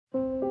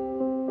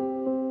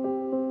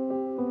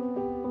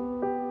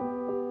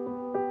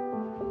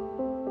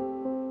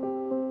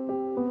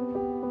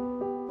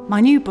My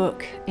new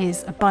book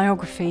is a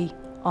biography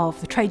of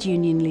the trade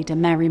union leader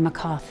Mary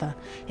Macarthur.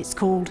 It's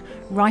called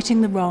Righting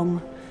the Wrong,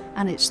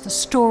 and it's the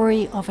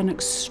story of an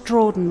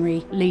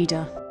extraordinary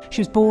leader. She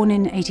was born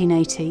in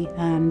 1880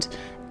 and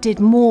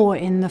did more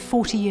in the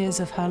 40 years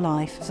of her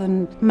life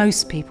than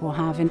most people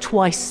have in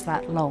twice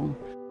that long.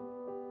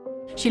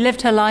 She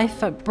lived her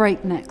life at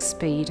breakneck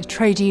speed, a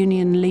trade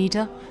union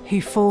leader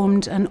who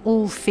formed an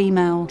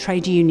all-female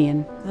trade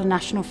union, the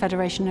National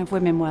Federation of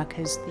Women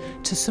Workers,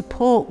 to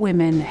support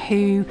women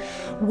who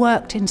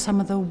worked in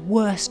some of the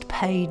worst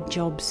paid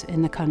jobs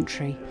in the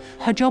country.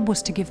 Her job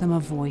was to give them a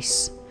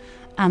voice,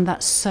 and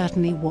that's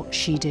certainly what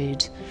she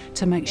did,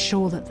 to make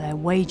sure that their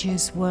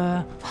wages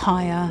were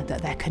higher,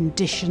 that their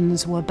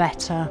conditions were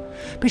better.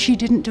 But she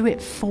didn't do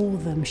it for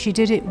them, she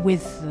did it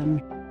with them.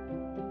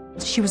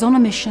 She was on a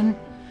mission.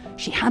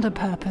 She had a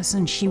purpose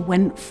and she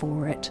went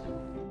for it.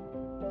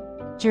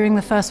 During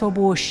the First World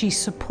War, she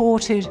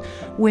supported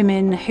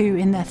women who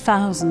in their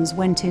thousands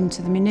went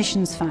into the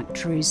munitions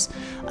factories,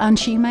 and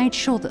she made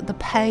sure that the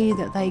pay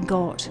that they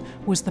got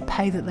was the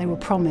pay that they were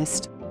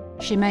promised.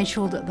 She made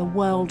sure that the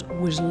world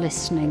was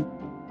listening.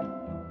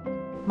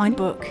 My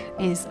book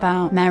is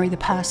about Mary the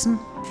person,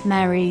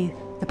 Mary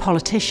the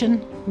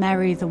politician,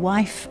 Mary the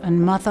wife and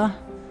mother.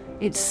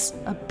 It's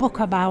a book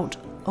about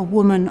a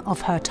woman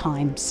of her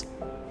times.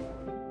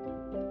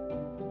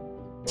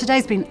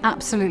 Today's been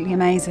absolutely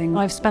amazing.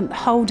 I've spent the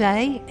whole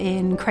day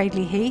in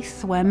Cradley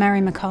Heath, where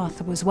Mary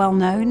Macarthur was well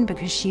known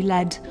because she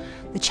led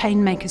the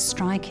chainmakers'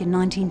 strike in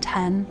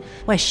 1910,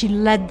 where she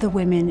led the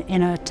women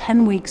in a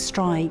 10-week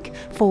strike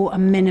for a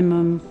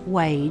minimum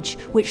wage,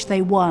 which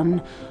they won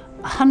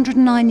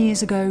 109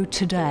 years ago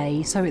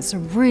today, so it's a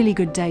really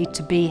good day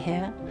to be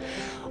here.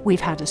 We've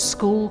had a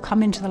school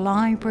come into the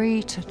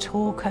library to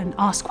talk and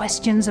ask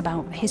questions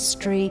about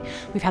history.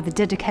 We've had the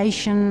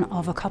dedication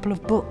of a couple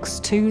of books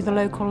to the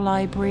local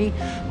library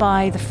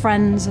by the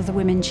Friends of the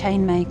Women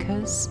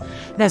Chainmakers.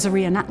 There's a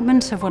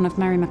reenactment of one of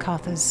Mary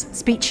Macarthur's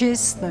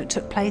speeches that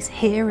took place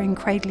here in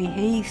Cradley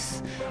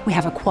Heath. We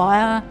have a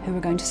choir who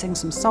are going to sing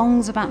some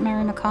songs about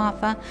Mary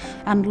Macarthur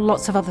and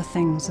lots of other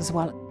things as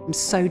well. I'm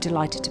so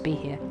delighted to be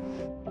here.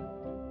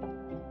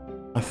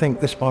 I think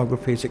this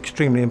biography is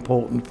extremely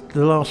important.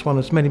 The last one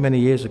was many, many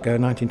years ago,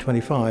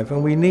 1925,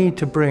 and we need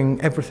to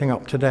bring everything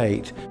up to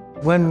date.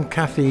 When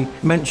Cathy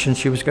mentioned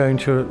she was going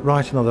to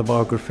write another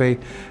biography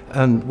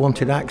and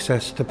wanted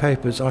access to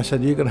papers, I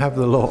said, you can have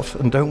the lot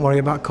and don't worry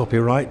about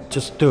copyright,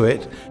 just do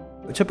it.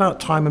 It's about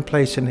time and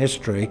place in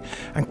history,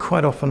 and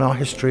quite often our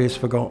history is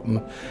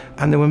forgotten.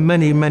 And there were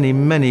many, many,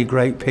 many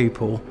great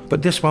people,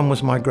 but this one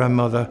was my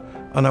grandmother,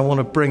 and I want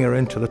to bring her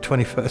into the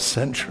 21st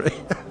century.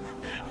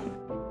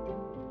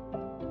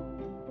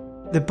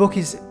 The book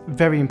is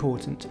very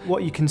important.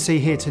 What you can see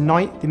here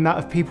tonight, the amount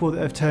of people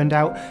that have turned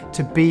out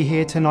to be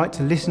here tonight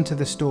to listen to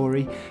the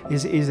story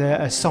is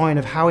a sign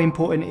of how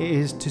important it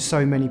is to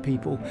so many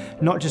people.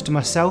 Not just to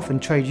myself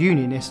and trade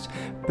unionists,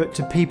 but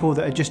to people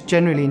that are just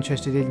generally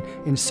interested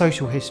in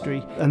social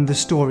history and the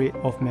story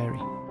of Mary.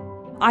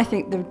 I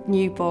think the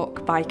new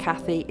book by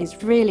Cathy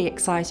is really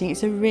exciting.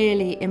 It's a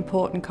really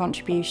important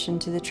contribution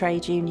to the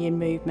trade union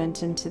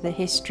movement and to the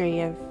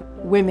history of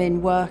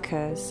women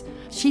workers.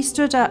 She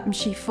stood up and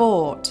she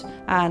fought,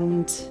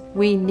 and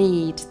we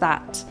need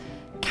that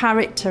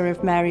character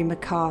of Mary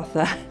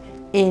Macarthur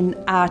in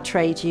our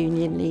trade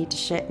union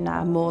leadership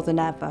now more than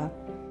ever.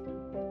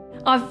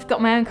 I've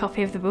got my own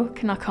copy of the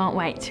book and I can't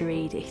wait to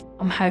read it.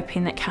 I'm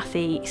hoping that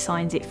Cathy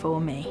signs it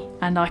for me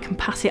and I can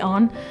pass it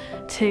on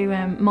to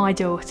my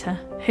daughter,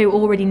 who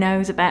already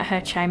knows about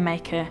her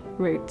chainmaker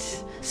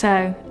roots.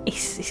 So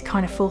it's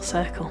kind of full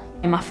circle.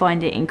 And I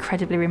find it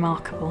incredibly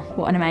remarkable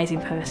what an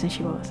amazing person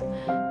she was.